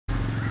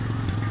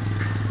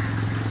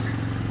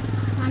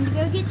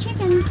go get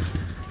chickens.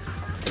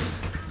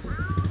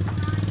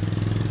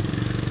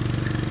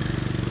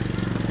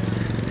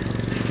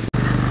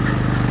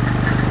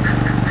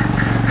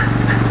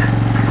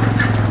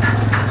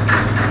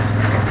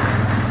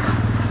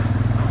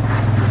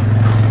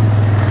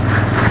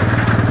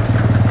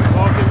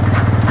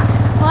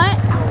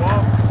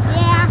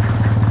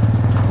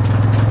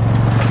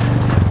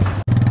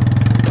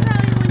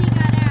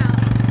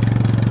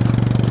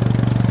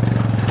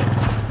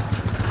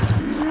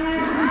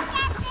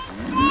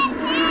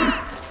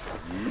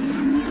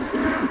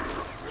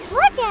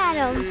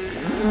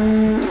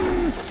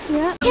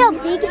 Yep. How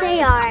big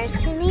they are,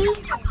 Cindy.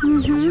 They're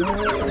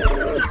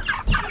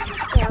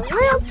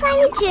little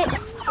tiny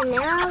chicks, and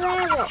now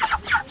they're this.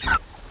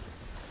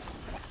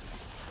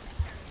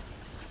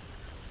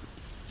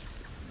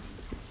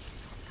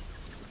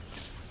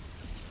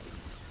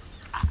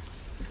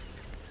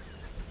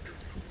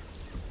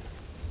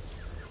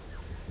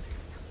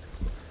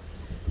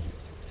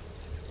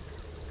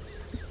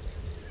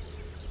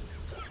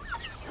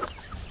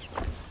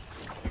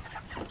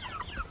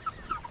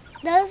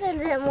 Those are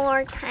the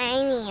more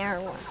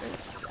tinier ones.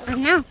 I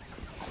know.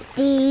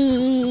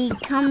 They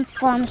come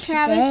from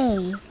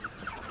today.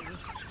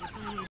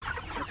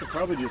 I could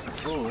probably just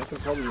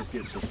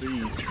get some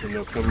feed and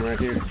they'll come right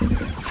here.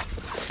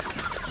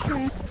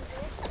 Okay.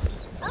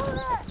 Oh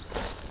look!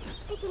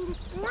 I can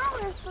just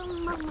letter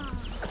from Mama.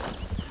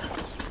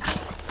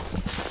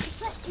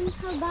 Put in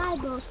her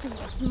Bible to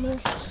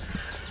smush.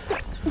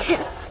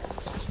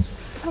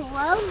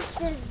 Hello,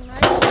 there's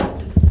money.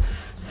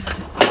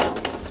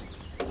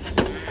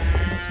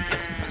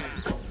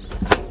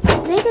 I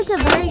think it's a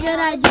very good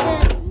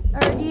idea,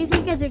 or do you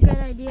think it's a good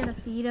idea to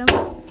feed them?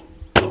 Yeah,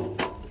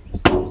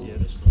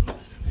 this one will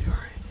be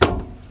alright.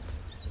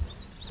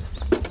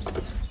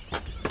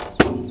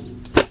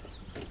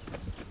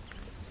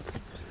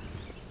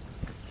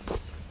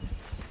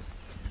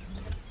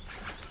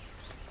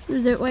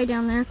 Is it way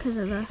down there because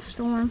of the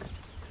storm?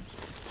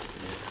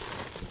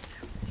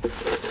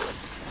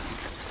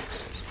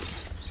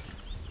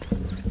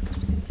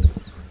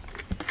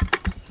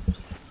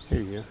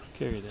 Here you go,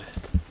 carry that.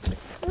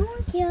 I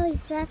want to kill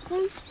that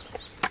one.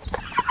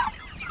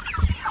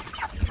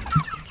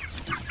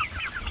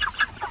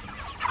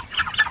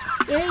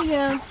 There you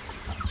go.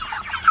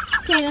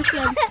 Okay, that's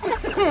good.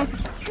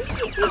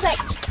 He's like,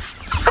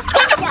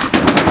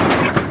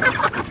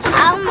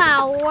 oh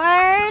my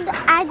word!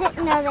 I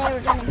didn't know they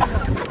were gonna do it.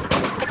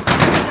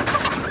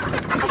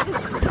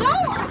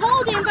 Don't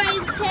hold him by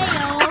his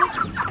tail.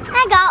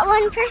 I got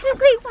one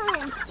perfectly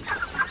fine.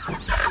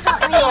 I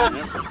got one.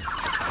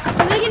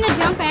 Are they gonna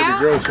jump out?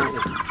 Gross, aren't they?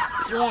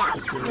 Yeah.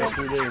 Put them right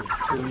through there.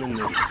 Put them in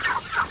there.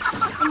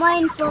 I'm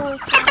waiting for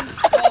some.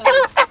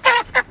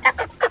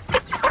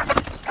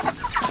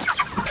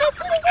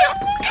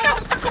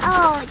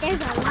 Oh,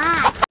 there's a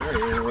lot. Alright,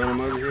 you want to run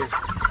them over here?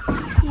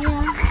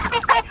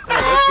 Yeah. Alright,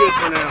 that's good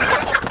for now.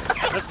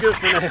 That's good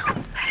for now.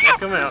 Now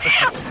come out.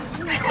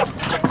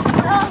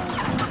 Oh,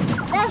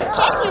 there's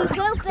chicken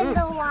poop in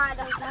the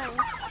water.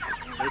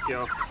 Thank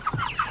y'all.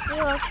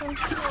 You're welcome.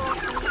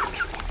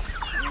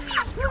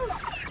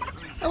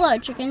 Hello,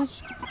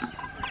 chickens.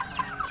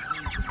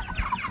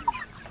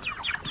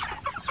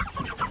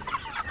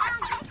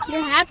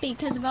 You're happy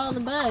because of all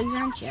the bugs,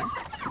 aren't you?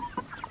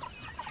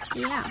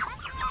 Yeah.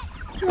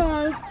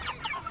 No.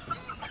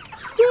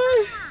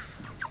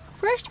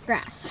 Fresh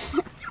grass.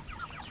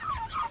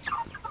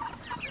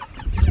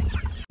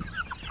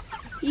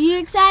 You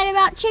excited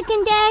about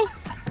chicken day?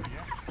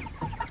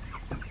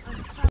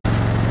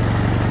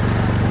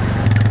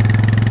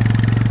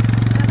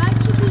 Bye-bye,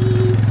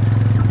 chickies.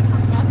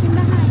 Walking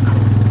behind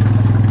you.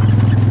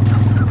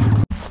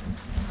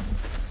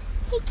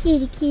 Hey,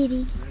 kitty,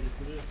 kitty.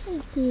 Hey,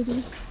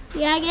 kitty.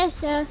 Yeah, I guess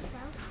so.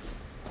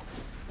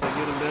 Get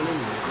them done in there.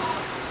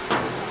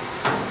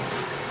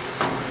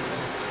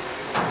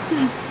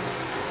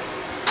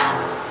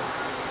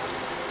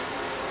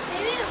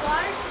 Maybe the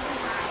water should be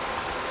high.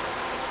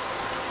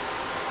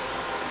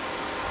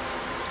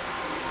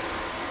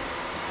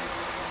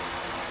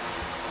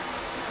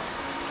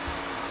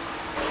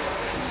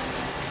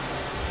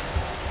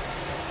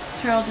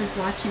 Charles is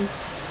watching. I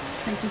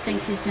think he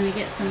thinks he's going to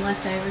get some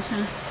leftovers,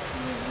 huh?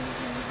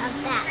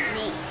 Of that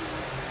meat.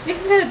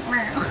 Isn't it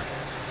brown?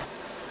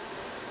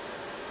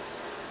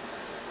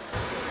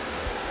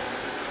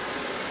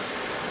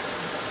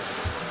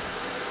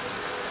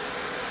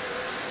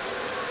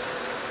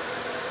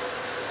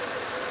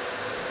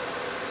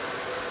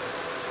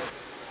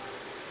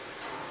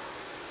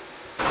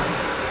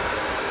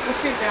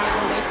 What's your job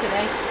going to be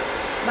today?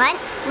 What?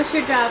 What's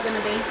your job going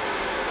to be?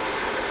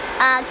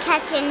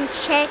 Catching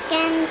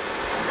chickens.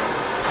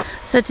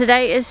 So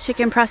today is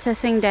chicken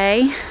processing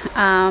day.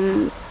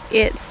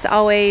 It's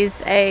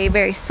always a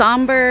very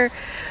somber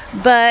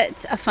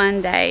but a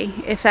fun day,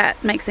 if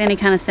that makes any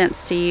kind of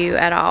sense to you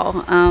at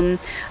all.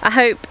 I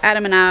hope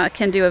Adam and I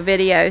can do a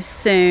video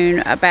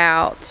soon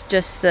about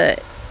just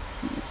the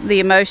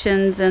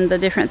emotions and the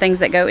different things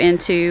that go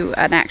into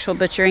an actual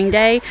butchering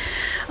day.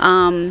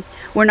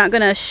 We're not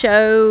going to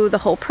show the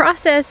whole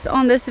process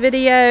on this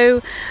video.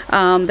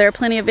 There are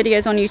plenty of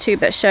videos on YouTube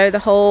that show the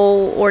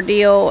whole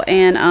ordeal,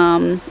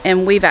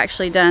 and we've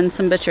actually done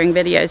some butchering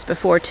videos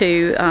before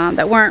too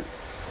that weren't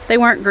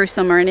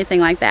gruesome or anything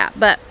like that.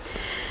 But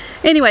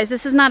anyways,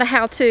 this is not a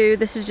how-to.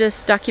 This is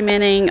just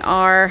documenting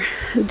our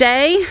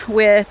day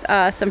with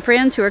some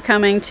friends who are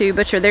coming to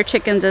butcher their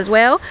chickens as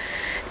well,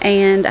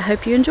 and I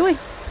hope you enjoy.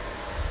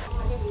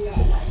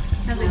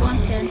 How's it going,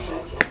 Sid?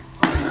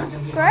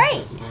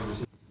 Great.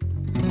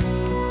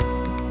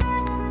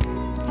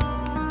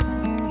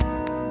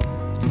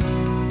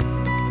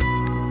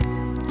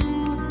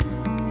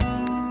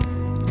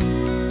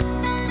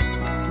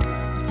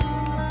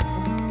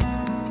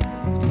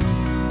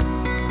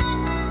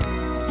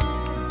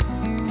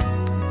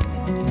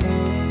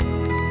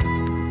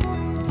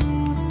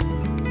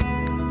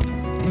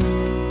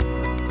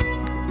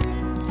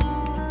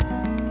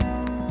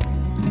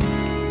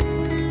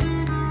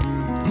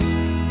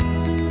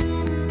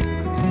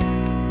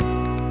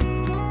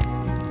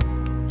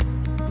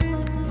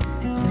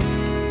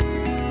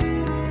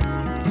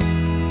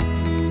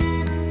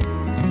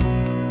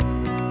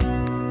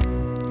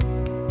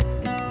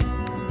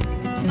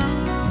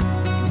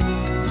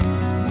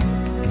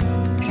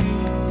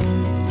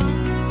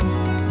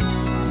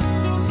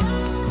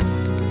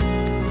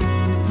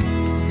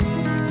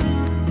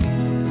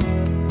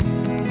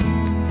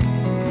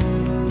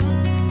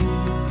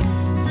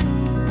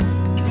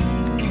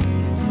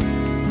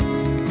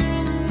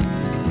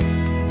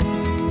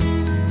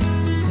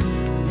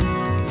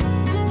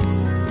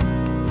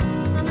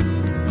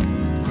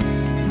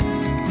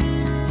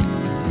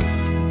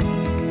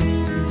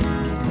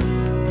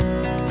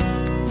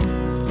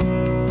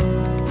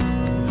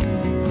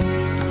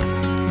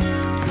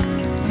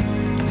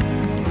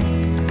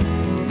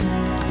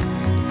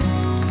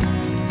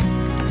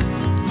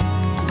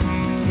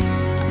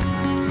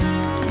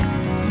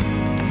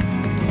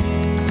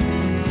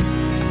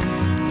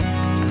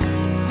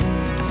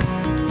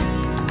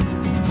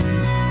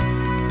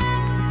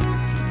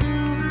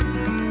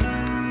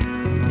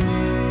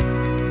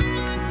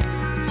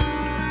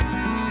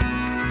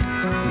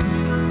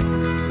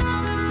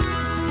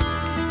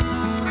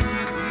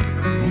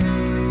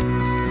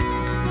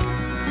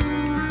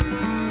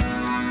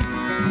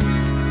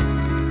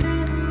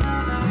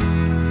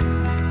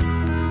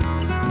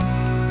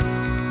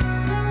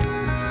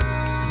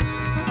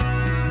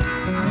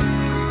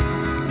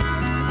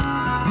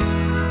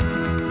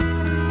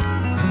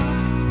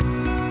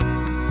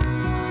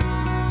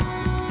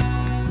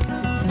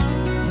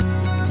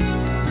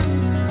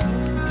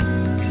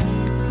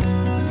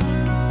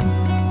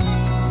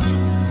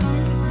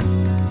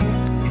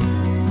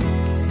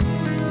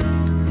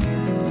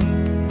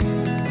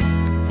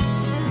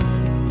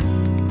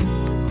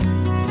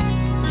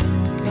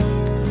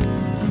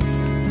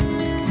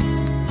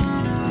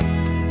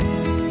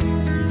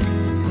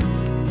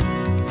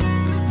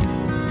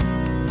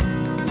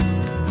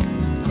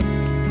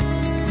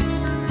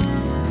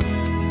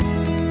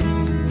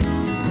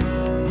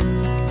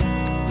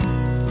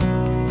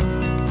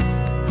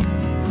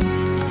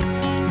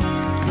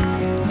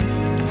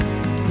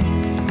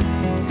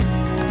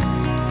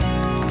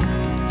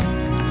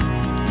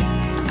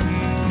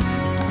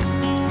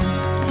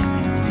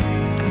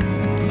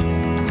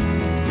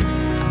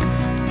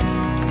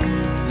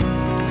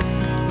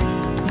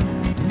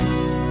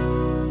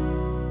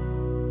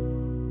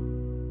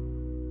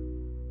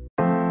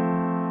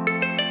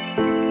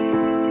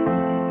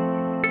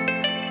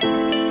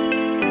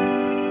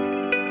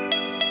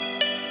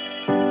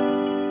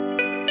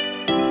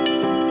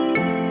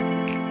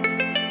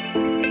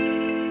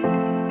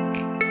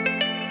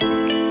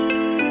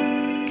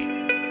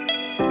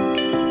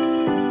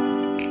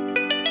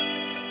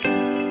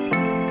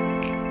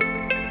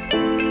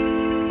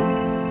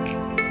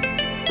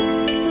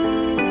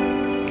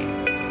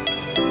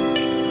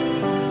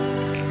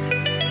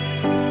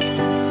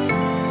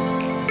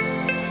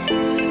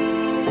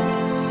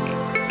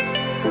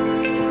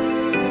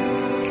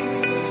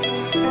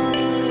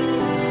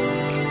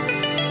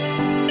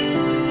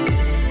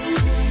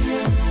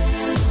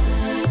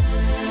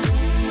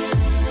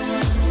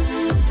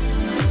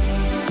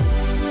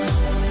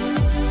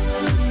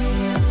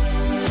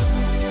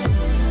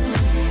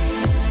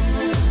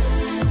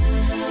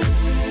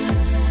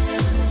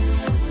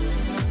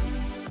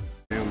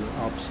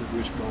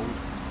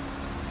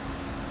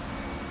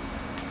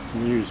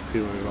 And you just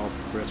peeling it off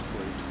the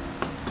breastplate.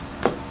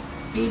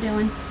 What are you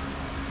doing?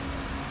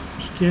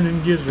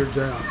 Skinning gizzards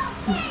out.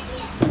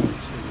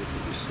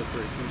 Just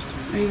separate these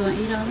two. Are you going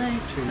to eat all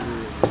those?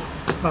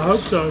 I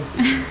hope so.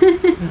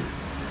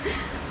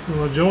 You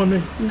want to join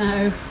me?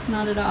 No,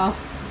 not at all.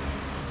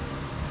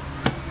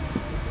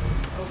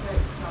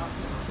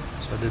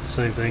 So I did the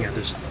same thing. I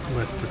just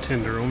left the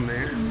tender on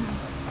there.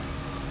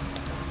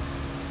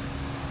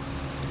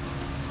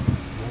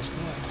 That's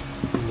that.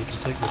 And you can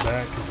take the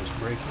back and just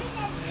break it.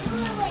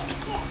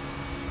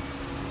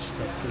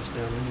 Stuff this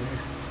down in there.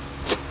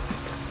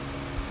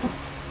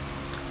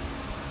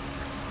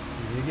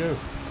 There you go.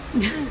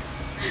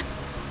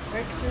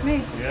 Works for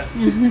me. Yeah.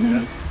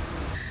 Yeah.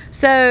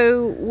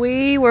 So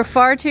we were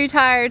far too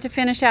tired to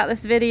finish out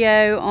this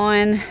video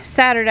on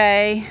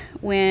Saturday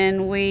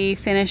when we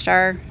finished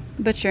our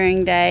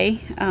butchering day.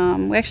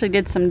 We actually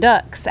did some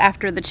ducks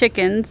after the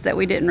chickens that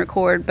we didn't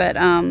record, but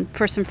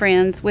for some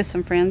friends, with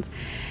some friends.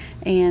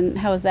 And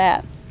how was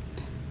that?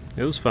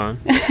 It was fun.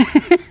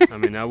 I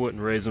mean, I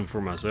wouldn't raise them for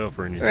myself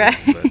or anything, Right.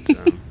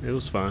 but it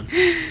was fun.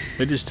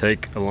 They just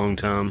take a long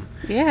time.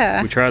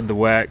 Yeah. We tried the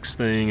wax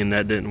thing and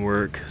that didn't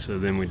work, so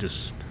then we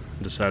just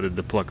decided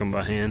to pluck them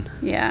by hand.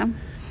 Yeah.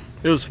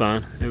 It was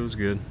fine. It was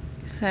good.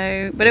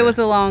 So, but it was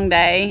a long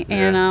day,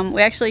 and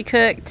we actually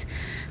cooked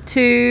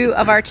 2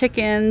 of our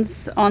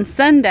chickens on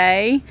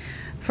Sunday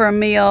for a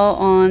meal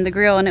on the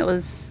grill, and it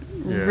was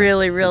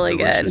really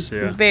delicious,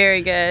 good. yeah.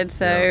 Very good.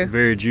 So Yeah,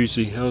 very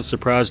juicy. I was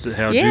surprised at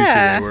how juicy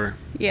Yeah. they were.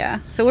 yeah,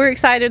 so we're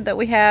excited that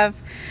we have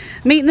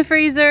meat in the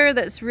freezer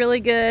that's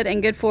really good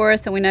and good for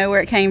us, and we know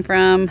where it came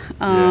from.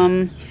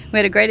 We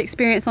had a great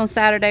experience on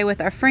Saturday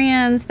with our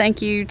friends. Thank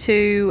you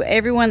to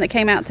everyone that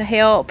came out to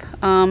help.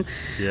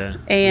 Yeah,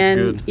 And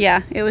it was good.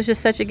 yeah, it was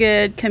just such a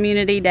good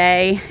community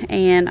day,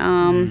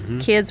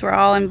 and kids were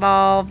all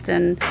involved,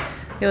 and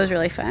it was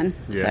really fun.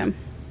 Yeah. So,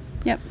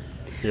 yep.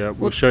 Yeah,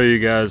 we'll show you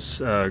guys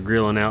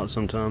grilling out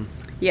sometime.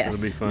 Yes,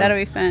 That'll be fun. That'll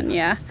be fun.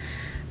 Yeah.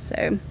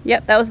 So,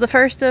 yep, that was the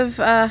first of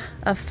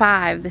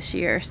 5 this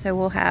year. So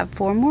we'll have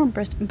 4 more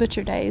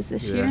butcher days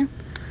this year.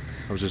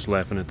 I was just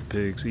laughing at the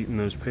pigs eating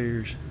those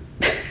pears.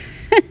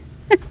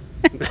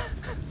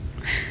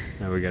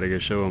 Now we gotta go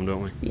show them,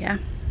 don't we? Yeah.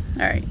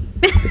 All right.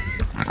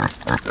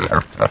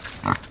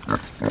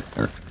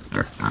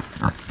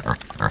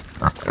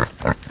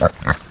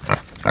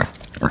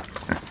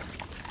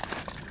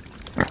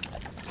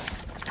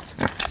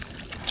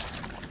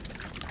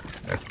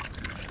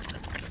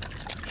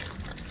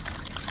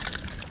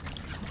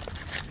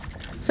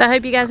 So I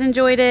hope you guys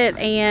enjoyed it,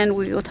 and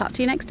we will talk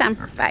to you next time.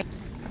 Bye.